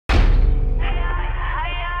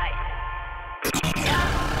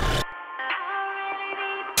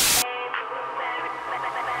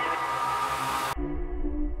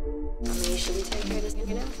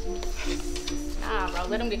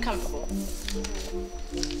Let them get comfortable.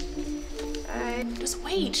 Alright. Just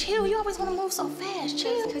wait, chill. You always want to move so fast.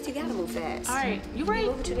 Chill. Because you gotta move fast. Alright, you ready?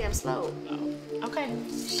 You're moving too damn slow. Oh, okay.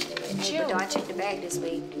 Chill. But I checked the bag this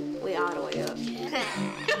week. We all the way up.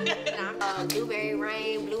 Blueberry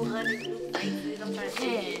rain, blue honey, blue faces. I'm trying to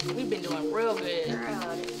say. Man, we've been doing real good.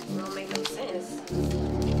 Girl, it don't make no sense.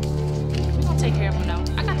 We're gonna take care of them now.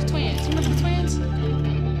 I got the twins. You remember the twins?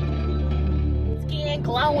 Skin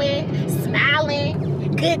glowing,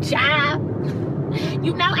 smiling, good job.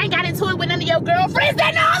 You know, I ain't got into it with none of your girlfriends,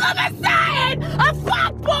 then all of a sudden, a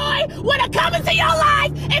fuck boy wanna come into your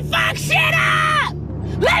life and fuck shit up!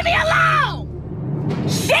 Leave me alone!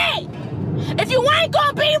 Shit! If you ain't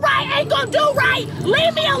gonna be right, ain't gonna do right,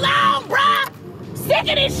 leave me alone, bruh! Sick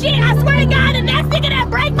of this shit, I swear to God, and that nigga that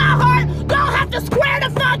break my heart, gonna have to square the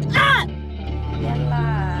fuck up!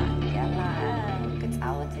 Yalla,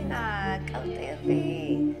 ketawatin kau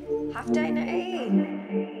TV. Half day na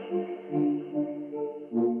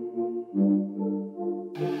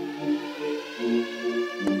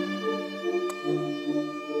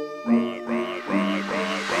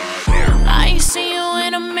I ain't seen you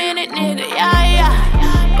in a minute, nigga, yeah, yeah.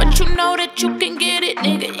 But you know that you can get it,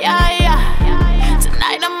 nigga, yeah, yeah.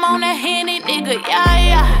 Tonight I'm on a Henny, nigga, yeah,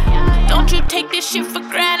 yeah. Don't you take this shit for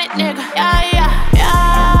granted, nigga, yeah, yeah,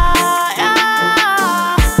 yeah, yeah,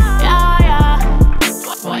 yeah, yeah.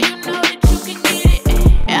 Boy, you know that you can get it,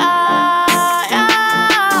 yeah, yeah,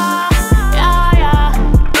 yeah, yeah.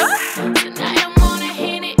 Tonight I'm on a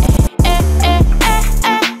Henny, boy,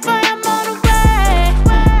 I'm on the way.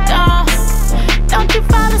 Don't you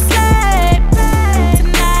fall asleep.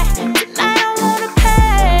 Tonight I wanna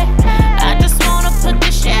pay. I just wanna put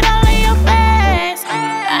this shit all in your face.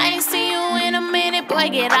 I ain't seen you in a minute, boy,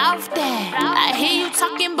 get off that. I hear you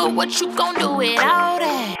talking, but what you gon' do without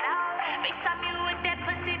that? FaceTime you with that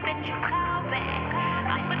pussy, bet you call back.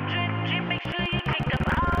 I'ma drip, make sure you think of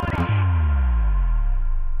all that.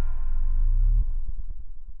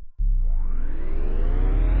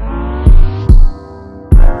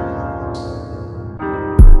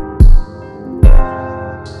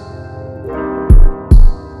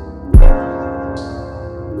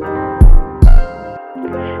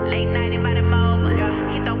 Late night in by the mobile,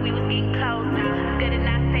 he thought we was getting close. Good at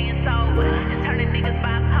not staying sober, and turning niggas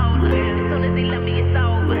bipolar. As soon as he love me, it's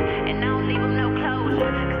over, and I don't leave him no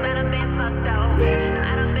closure. Cause I done been fucked over,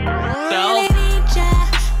 I done been fucked over. I really need ya,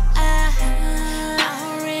 I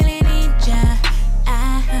really need ya, I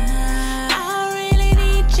really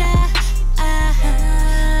need ya, I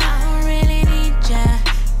really need ya,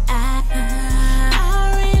 I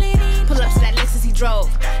really need ya. Pull up to that Lexus he drove.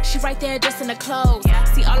 She right there just in the clothes.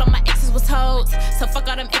 See, all of my exes was hoes, so fuck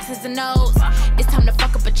all them X's and O's. It's time to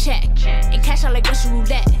fuck up a check and cash out like Russian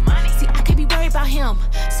roulette. See, I can't be worried about him,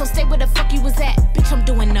 so stay where the fuck you was at. Bitch, I'm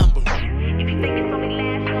doing numbers. If you think it's only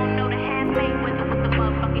last, you don't know the half-baked weather with the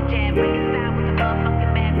motherfucking jab. Bring it style with the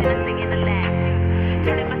motherfucking bad, then I sing in the laugh.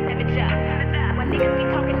 Turning my savage up. When niggas be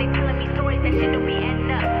talking, they telling me stories that shit don't be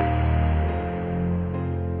adding up.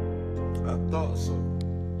 I thought so.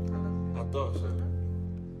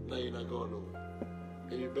 Now you're not going nowhere.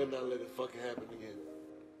 And you better not let it fucking happen again.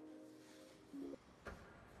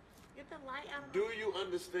 Get the light out of Do you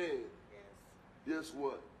understand? Yes. Yes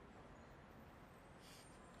what?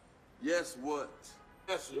 Yes what?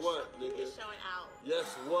 Yes what, nigga? It's showing out.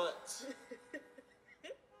 Yes what?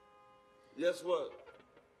 Yes what?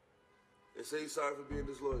 And say you're sorry for being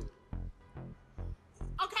disloyal.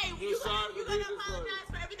 Okay, You're sorry you're for gonna being apologize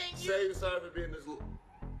for everything you... Say you're sorry for being disloyal.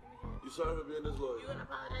 You're sorry for being disloyal. You're gonna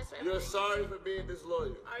apologize for everything. You're sorry for being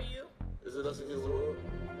disloyal. Are you? Is it us against the world?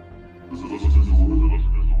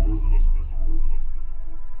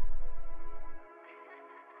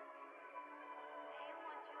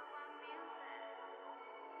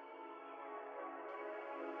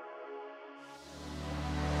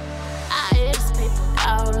 I hear this paper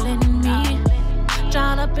calling me,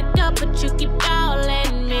 tryna pick up, but you keep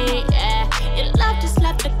calling me. Yeah, your love just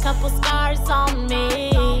left a couple scars on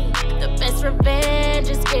me. The best revenge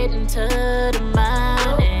is getting to the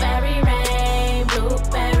money. Blueberry rain,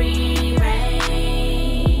 blueberry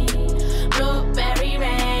rain, blueberry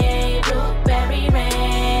rain, blueberry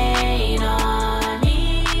rain on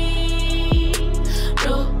me.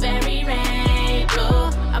 Blueberry rain, blue.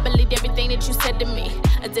 I believed everything that you said to me.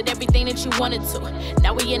 I did everything that you wanted to.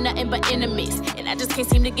 Now we ain't nothing but enemies, and I just can't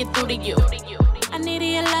seem to get through to you. I needed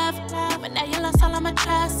your love, but now you lost all of my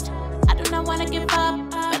trust. I do not wanna give up,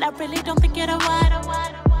 but I really don't think it'll what.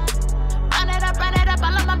 Run it up,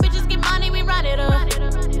 all of my bitches get money, we run it up.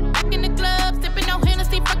 Back in the club, sipping no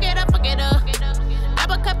Hennessy, fuck it up.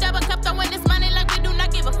 Double cup, throwing this money like we do not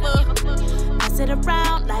give a fuck. it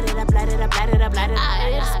around, light it up, light it up, light it up, light it up. I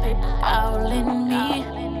hear this paper calling me,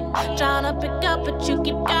 tryna pick up, but you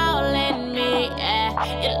keep calling me.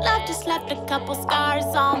 Yeah, your love just left a couple scars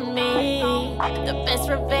on me. The best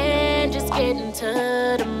revenge is getting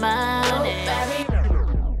to the money.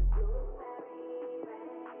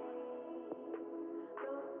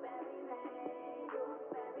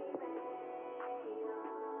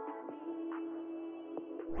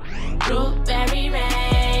 Blueberry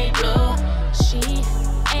rainbow, she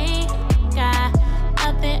ain't got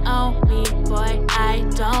nothing on me, boy. I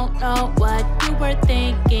don't know what you were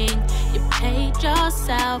thinking. You played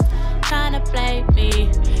yourself, trying to blame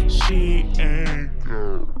me. She ain't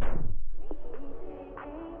good.